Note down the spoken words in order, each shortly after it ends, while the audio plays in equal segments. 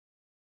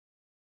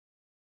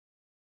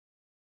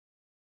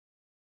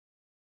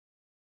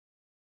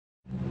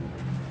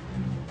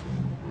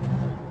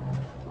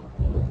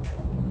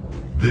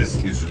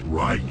This isn't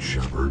right,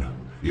 Shepard.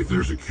 If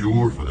there's a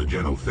cure for the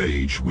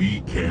genophage,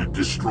 we can't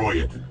destroy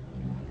it.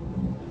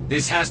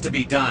 This has to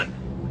be done.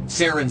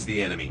 Saren's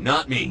the enemy,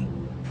 not me.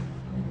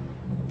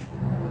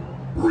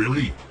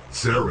 Really?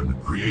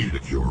 Saren created a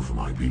cure for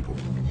my people.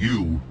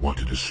 You want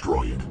to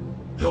destroy it.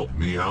 Help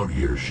me out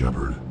here,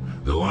 Shepard.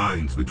 The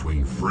lines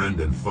between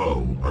friend and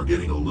foe are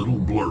getting a little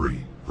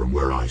blurry from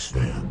where I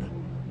stand.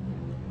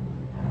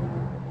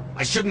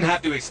 I shouldn't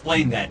have to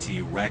explain that to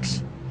you,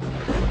 Wrex.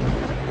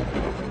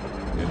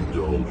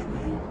 Indulge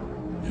me.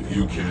 If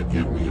you can't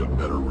give me a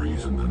better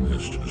reason than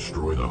this to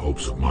destroy the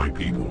hopes of my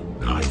people,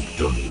 then I'm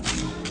done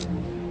with you.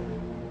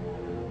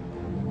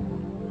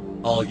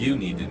 All you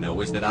need to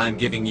know is that I'm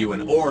giving you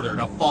an order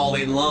to fall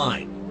in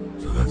line.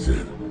 So that's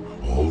it.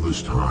 All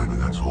this time,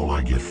 and that's all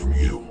I get from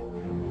you.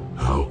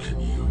 How can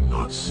you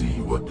not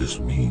see what this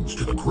means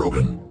to the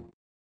Krogan?